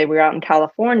park one day. We were out in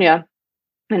California,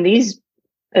 and these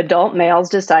adult males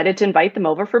decided to invite them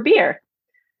over for beer.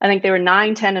 I think they were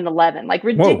 9, 10, and 11, like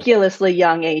ridiculously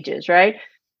young ages, right?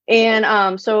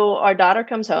 And so our daughter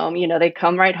comes home, they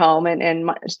come right home and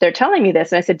they're telling me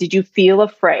this. And I said, did you feel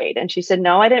afraid? And she said,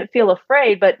 no, I didn't feel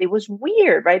afraid, but it was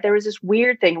weird, right? There was this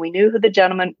weird thing. We knew who the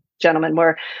gentlemen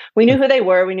were. We knew who they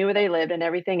were. We knew where they lived and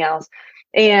everything else.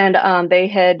 And they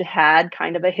had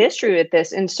kind of a history with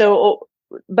this. And so,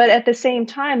 but at the same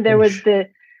time, there was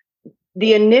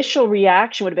the initial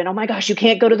reaction would have been, oh my gosh, you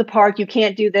can't go to the park. You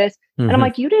can't do this. Mm-hmm. And I'm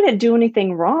like, you didn't do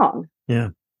anything wrong.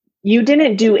 Yeah. You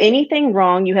didn't do anything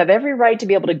wrong. You have every right to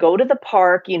be able to go to the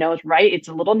park. It's right. It's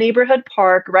a little neighborhood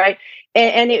park. Right.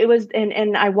 And it was,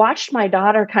 and I watched my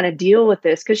daughter kind of deal with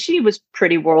this, because she was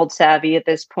pretty world savvy at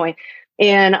this point.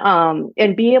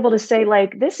 And be able to say,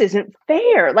 like, this isn't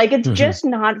fair. Like, it's just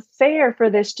not fair for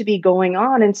this to be going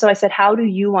on. And so I said, how do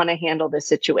you want to handle this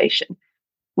situation?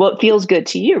 what feels good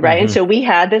to you, right? And Mm-hmm. so we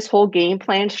had this whole game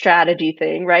plan strategy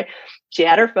thing, right? She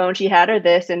had her phone, she had her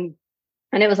this, and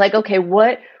it was like, okay,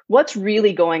 what's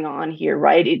really going on here,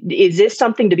 right? Is this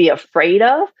something to be afraid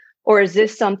of? Or is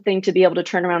this something to be able to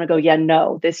turn around and go, yeah,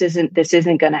 no, this isn't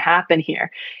going to happen here.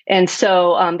 And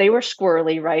so they were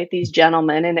squirrely, right? These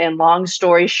gentlemen, and long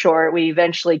story short, we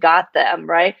eventually got them,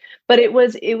 right? But it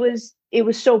was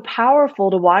so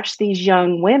powerful to watch these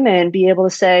young women be able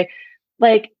to say,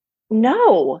 like,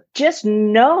 no, just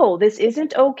no, this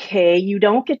isn't okay. You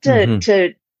don't get Mm-hmm.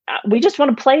 to we just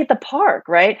want to play at the park,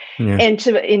 right? Yeah. And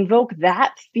to invoke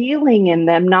that feeling in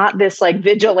them, not this like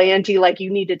vigilante, like you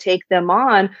need to take them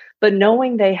on, but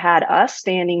knowing they had us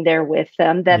standing there with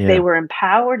them, that they Yeah. were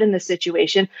empowered in the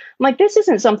situation. I'm like, this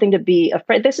isn't something to be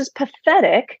afraid. This is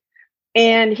pathetic.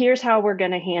 And here's how we're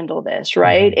going to handle this,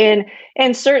 right? Mm-hmm.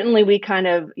 And certainly we kind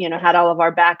of, had all of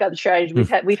our backup strategies.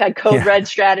 We've had code Yeah. red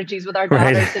strategies with our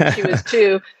daughter Right. since she was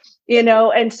 2.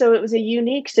 And so it was a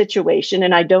unique situation,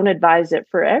 and I don't advise it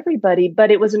for everybody,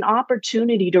 but it was an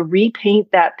opportunity to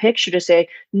repaint that picture, to say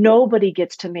nobody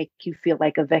gets to make you feel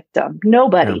like a victim. Yeah.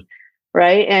 Nobody.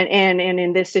 Right. And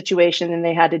in this situation, and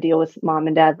they had to deal with mom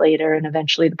and dad later, and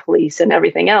eventually the police and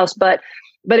everything else. But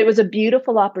it was a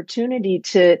beautiful opportunity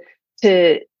to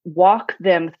walk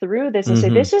them through this and say,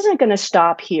 Mm-hmm. this isn't going to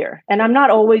stop here. And I'm not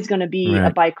always going to be a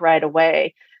Right. bike ride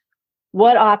away.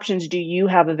 What options do you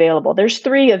have available? There's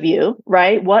 3 of you,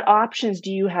 right? What options do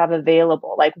you have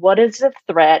available? Like, what is the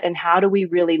threat, and how do we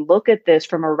really look at this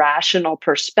from a rational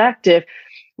perspective,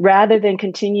 rather than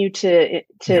continue to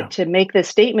Yeah. make the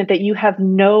statement that you have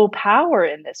no power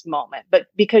in this moment, but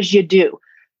because you do,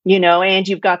 and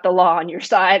you've got the law on your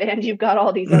side, and you've got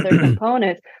all these other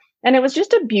components. And it was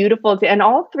just a beautiful, and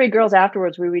all 3 girls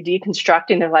afterwards, we were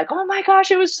deconstructing. They're like, oh my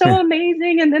gosh, it was so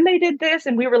amazing. And then they did this.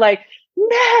 And we were like,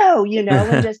 no,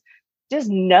 and just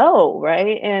no.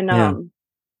 Right. And,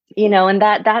 Yeah. and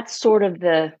that's sort of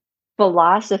the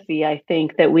philosophy, I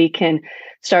think, that we can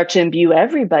start to imbue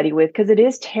everybody with, because it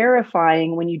is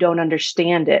terrifying when you don't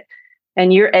understand it.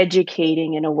 And you're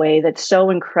educating in a way that's so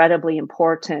incredibly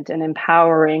important and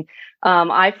empowering.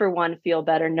 I, for one, feel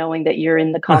better knowing that you're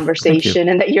in the Thank you. conversation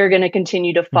and that you're going to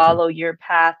continue to Thank you. follow your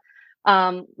path.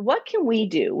 What can we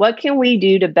do? What can we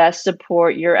do to best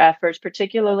support your efforts,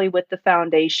 particularly with the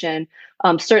foundation?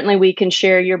 Certainly, we can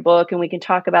share your book and we can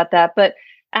talk about that. But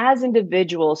as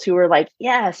individuals who are like,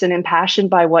 yes, and impassioned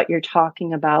by what you're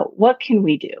talking about, what can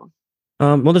we do?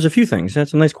 Well, there's a few things.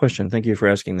 That's a nice question. Thank you for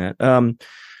asking that.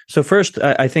 So first,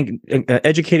 I think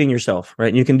educating yourself, right?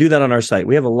 And you can do that on our site.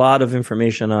 We have a lot of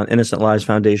information on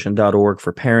innocentlivesfoundation.org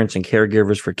for parents and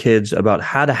caregivers for kids about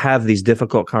how to have these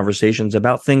difficult conversations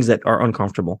about things that are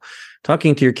uncomfortable.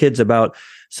 Talking to your kids about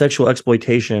sexual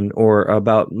exploitation or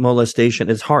about molestation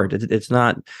is hard. It's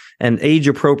not, and age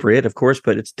appropriate, of course,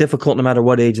 but it's difficult no matter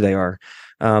what age they are.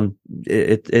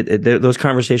 Those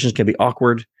conversations can be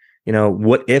awkward.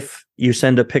 What if you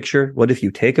send a picture? What if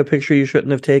you take a picture you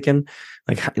shouldn't have taken?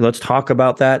 Like, let's talk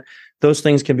about that. Those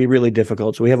things can be really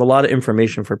difficult. So we have a lot of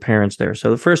information for parents there.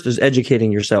 So the first is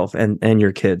educating yourself and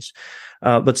your kids.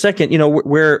 But second,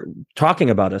 we're talking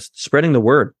about us, spreading the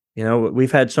word.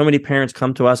 We've had so many parents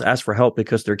come to us, ask for help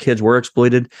because their kids were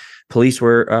exploited. Police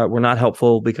were not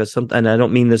helpful because and I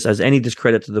don't mean this as any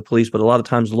discredit to the police, but a lot of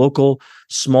times local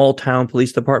small town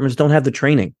police departments don't have the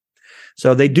training.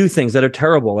 So they do things that are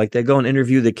terrible. Like they go and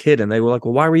interview the kid and they were like,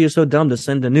 well, why were you so dumb to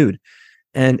send a nude?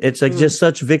 And it's like just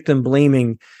such victim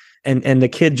blaming. And the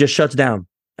kid just shuts down.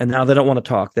 And now they don't want to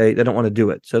talk. They don't want to do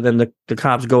it. So then the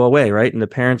cops go away, right? And the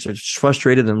parents are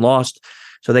frustrated and lost.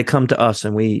 So they come to us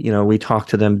and we talk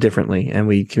to them differently and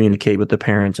we communicate with the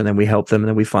parents and then we help them and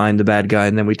then we find the bad guy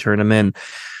and then we turn them in.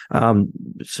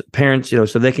 Parents, so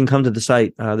they can come to the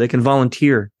site. They can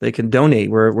volunteer. They can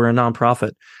donate. We're a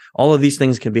nonprofit. All of these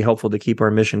things can be helpful to keep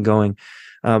our mission going.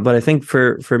 But I think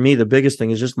for me, the biggest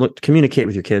thing is just communicate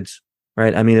with your kids,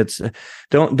 right? I mean, it's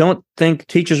don't think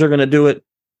teachers are going to do it.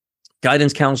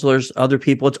 Guidance counselors, other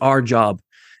people, it's our job.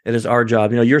 It is our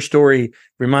job. Your story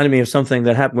reminded me of something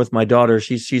that happened with my daughter.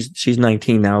 She's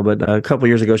 19 now, but a couple of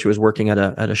years ago, she was working at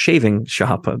a shaving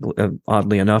shop,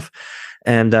 oddly enough.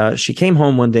 And she came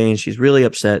home one day and she's really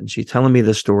upset. And she's telling me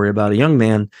this story about a young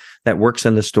man that works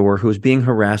in the store who is being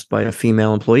harassed by a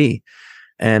female employee.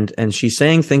 And she's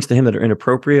saying things to him that are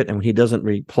inappropriate. And when he doesn't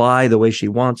reply the way she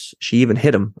wants, she even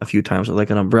hit him a few times with like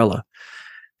an umbrella.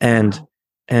 And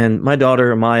my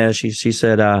daughter, Maya, she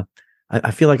said,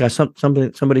 I feel like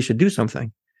somebody should do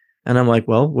something. And I'm like,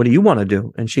 well, what do you want to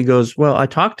do? And she goes, well, I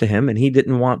talked to him and he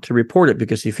didn't want to report it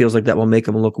because he feels like that will make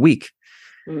him look weak.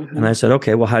 Mm-hmm. And I said,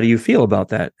 okay, well, how do you feel about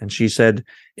that? And she said,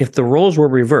 if the roles were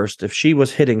reversed, if she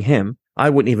was hitting him I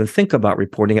wouldn't even think about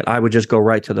reporting it. I would just go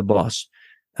right to the boss.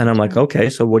 And I'm like, okay,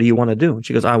 so what do you want to do? And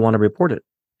she goes, I want to report it.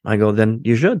 I go, then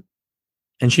you should.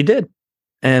 And she did.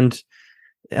 And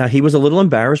he was a little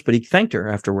embarrassed, but he thanked her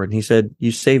afterward. And he said,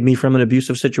 you saved me from an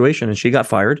abusive situation. And she got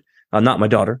fired. Not my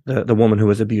daughter, the woman who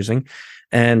was abusing.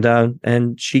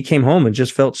 And she came home and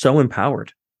just felt so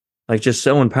empowered, like just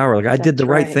so empowered. Like I did the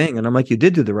right thing. And I'm like, you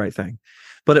did do the right thing.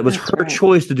 But it was her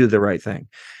choice to do the right thing.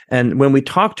 And when we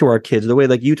talk to our kids, the way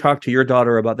like you talk to your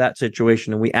daughter about that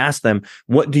situation, and we ask them,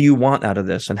 what do you want out of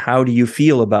this? And how do you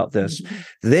feel about this?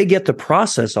 They get to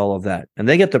process all of that. And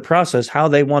they get to process how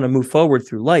they want to move forward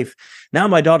through life. Now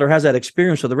my daughter has that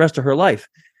experience for the rest of her life.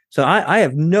 So I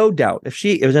have no doubt if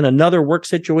she is in another work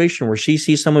situation where she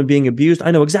sees someone being abused,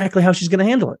 I know exactly how she's going to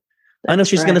handle it. I know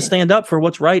she's going to stand up for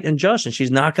what's right and just, and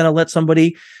she's not going to let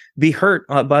somebody be hurt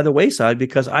by the wayside,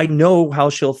 because I know how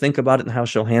she'll think about it and how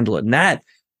she'll handle it. And that,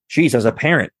 geez, as a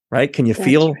parent, right? Can you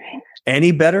feel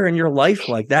any better in your life?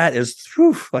 Like that is,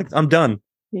 whew, like I'm done.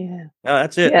 Yeah.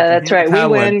 That's it. Yeah, that's right. We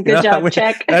win. Good job.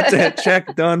 Check. That's it.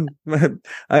 Check. Done.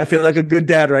 I feel like a good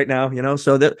dad right now,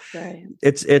 so that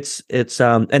it's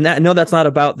and that, no, that's not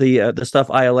about the stuff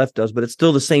ILF does, but it's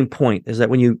still the same point, is that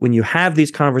when you have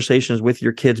these conversations with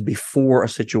your kids before a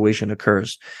situation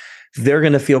occurs, they're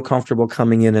going to feel comfortable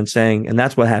coming in and saying, and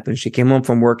that's what happened. She came home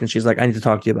from work and she's like, I need to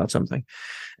talk to you about something.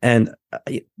 And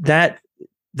that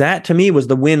to me was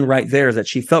the win right there, is that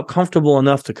she felt comfortable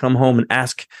enough to come home and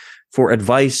ask for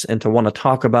advice and to want to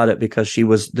talk about it because she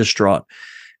was distraught.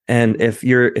 And if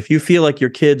you feel like your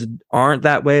kids aren't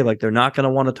that way, like they're not going to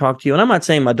want to talk to you. And I'm not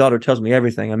saying my daughter tells me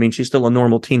everything. I mean, she's still a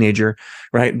normal teenager,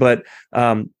 right? But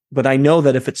I know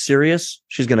that if it's serious,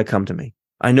 she's going to come to me.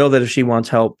 I know that if she wants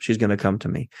help, she's going to come to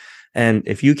me. And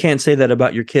if you can't say that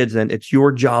about your kids, then it's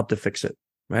your job to fix it,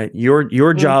 right?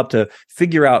 Your job to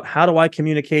figure out, how do I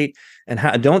communicate?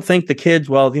 And don't think the kids,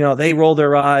 well, they roll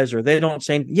their eyes or they don't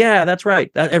say, yeah, that's right.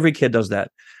 Every kid does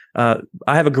that. I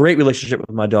have a great relationship with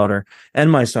my daughter and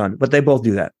my son, but they both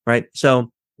do that, right? So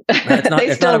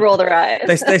they still roll their eyes.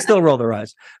 They still roll their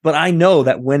eyes. But I know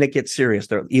that when it gets serious,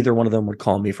 either one of them would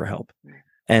call me for help.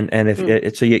 And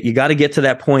if so you got to get to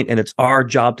that point, and it's our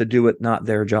job to do it, not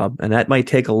their job. And that might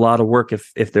take a lot of work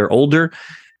if they're older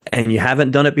and you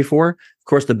haven't done it before. Of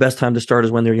course, the best time to start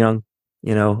is when they're young,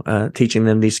 teaching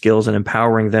them these skills and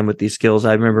empowering them with these skills.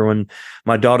 I remember when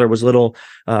my daughter was little,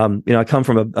 I come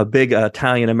from a big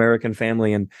Italian American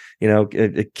family, and,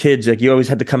 kids, like, you always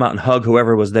had to come out and hug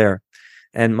whoever was there.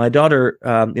 And my daughter,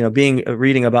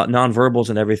 reading about nonverbals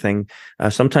and everything,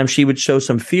 sometimes she would show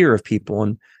some fear of people,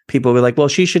 and people would be like, well,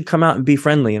 she should come out and be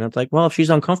friendly. And it's like, well, if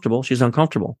she's uncomfortable, she's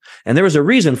uncomfortable. And there was a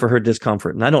reason for her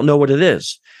discomfort, and I don't know what it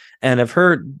is. And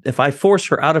if I force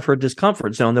her out of her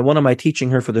discomfort zone, then what am I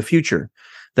teaching her for the future?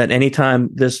 That anytime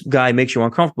this guy makes you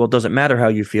uncomfortable, it doesn't matter how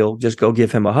you feel, just go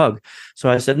give him a hug. So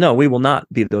I said, no, we will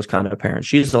not be those kind of parents.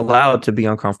 She's allowed to be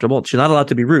uncomfortable. She's not allowed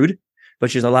to be rude, but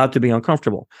she's allowed to be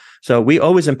uncomfortable. So we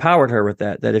always empowered her with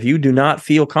that if you do not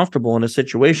feel comfortable in a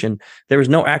situation, there is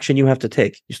no action you have to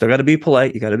take. You still got to be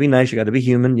polite. You got to be nice. You got to be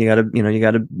human. You got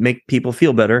to make people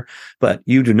feel better, but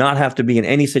you do not have to be in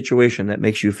any situation that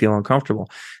makes you feel uncomfortable.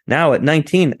 Now at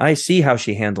 19, I see how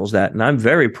she handles that, and I'm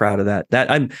very proud of that.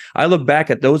 I look back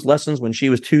at those lessons when she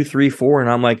was 2, 3, 4, and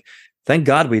I'm like, thank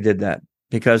God we did that.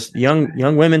 Because young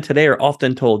women today are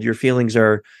often told your feelings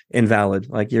are invalid,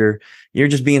 like you're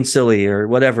just being silly or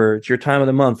whatever. It's your time of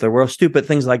the month, or stupid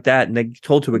things like that, and they're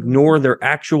told to ignore their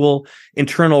actual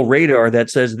internal radar that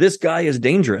says this guy is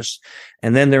dangerous,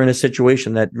 and then they're in a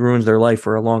situation that ruins their life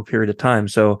for a long period of time.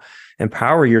 So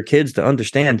empower your kids to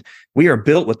understand we are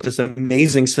built with this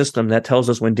amazing system that tells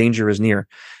us when danger is near,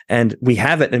 and we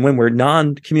have it. And when we're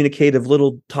non-communicative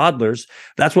little toddlers,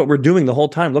 that's what we're doing the whole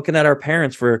time, looking at our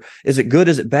parents for, is it good?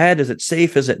 Is it bad? Is it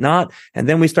safe? Is it not? And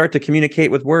then we start to communicate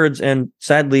with words. And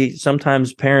sadly,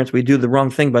 sometimes parents, we do the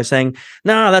wrong thing by saying,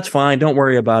 no, that's fine, don't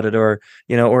worry about it. Or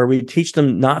we teach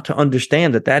them not to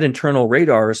understand that internal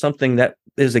radar is something that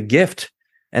is a gift,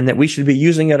 and that we should be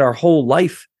using it our whole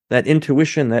life. That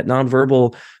intuition, that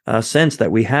nonverbal sense that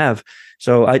we have.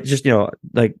 So I just, just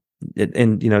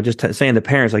saying to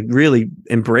parents, like, really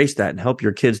embrace that and help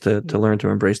your kids to learn to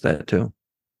embrace that too.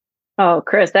 Oh,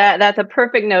 Chris, that's a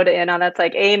perfect note to end on. That's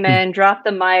like, amen. Drop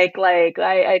the mic. Like,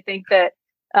 I think that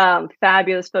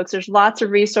fabulous, folks. There's lots of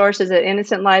resources at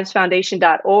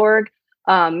innocentlivesfoundation.org.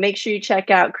 Make sure you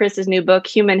check out Chris's new book,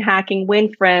 Human Hacking: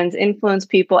 Win Friends, Influence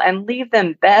People, and Leave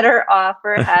Them Better Off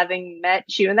for Having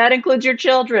Met You. And that includes your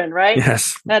children, right?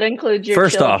 Yes. That includes your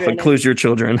children. First off, includes your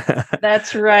children.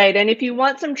 That's right. And if you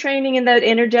want some training in that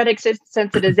energetic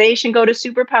sensitization, go to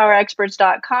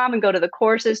superpowerexperts.com and go to the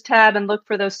courses tab and look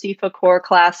for those CIFA core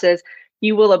classes.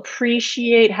 You will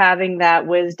appreciate having that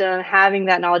wisdom, having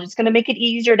that knowledge. It's going to make it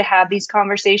easier to have these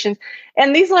conversations.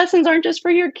 And these lessons aren't just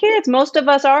for your kids. Most of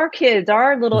us are kids.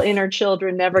 Our little inner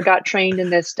children never got trained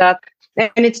in this stuff.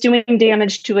 And it's doing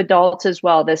damage to adults as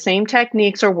well. The same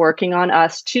techniques are working on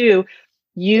us too.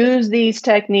 Use these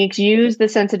techniques, use the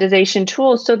sensitization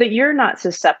tools so that you're not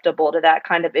susceptible to that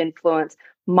kind of influence.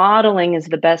 Modeling is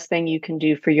the best thing you can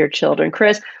do for your children.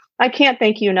 Chris, I can't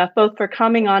thank you enough, both for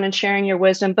coming on and sharing your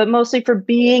wisdom, but mostly for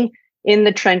being in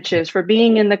the trenches, for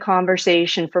being in the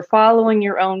conversation, for following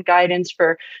your own guidance,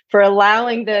 for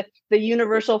allowing the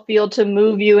universal field to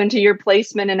move you into your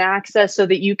placement and access so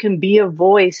that you can be a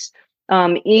voice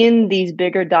in these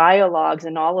bigger dialogues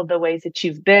in all of the ways that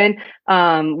you've been.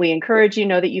 We encourage you,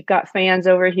 know that you've got fans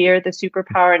over here at the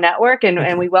Superpower Network,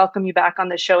 and we welcome you back on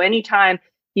the show anytime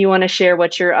you want to share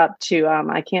what you're up to.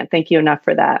 I can't thank you enough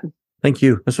for that. Thank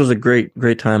you. This was a great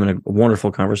time and a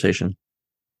wonderful conversation.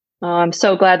 I'm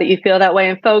so glad that you feel that way.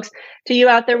 And folks, to you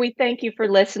out there, we thank you for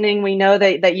listening. We know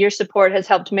that your support has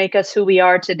helped make us who we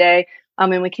are today.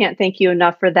 And we can't thank you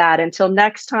enough for that. Until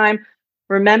next time,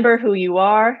 remember who you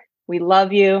are. We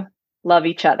love you. Love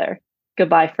each other.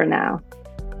 Goodbye for now.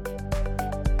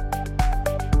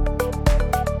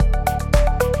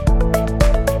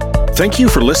 Thank you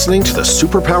for listening to the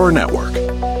Superpower Network.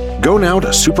 Go now to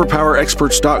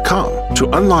superpowerexperts.com to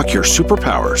unlock your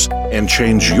superpowers and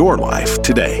change your life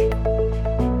today.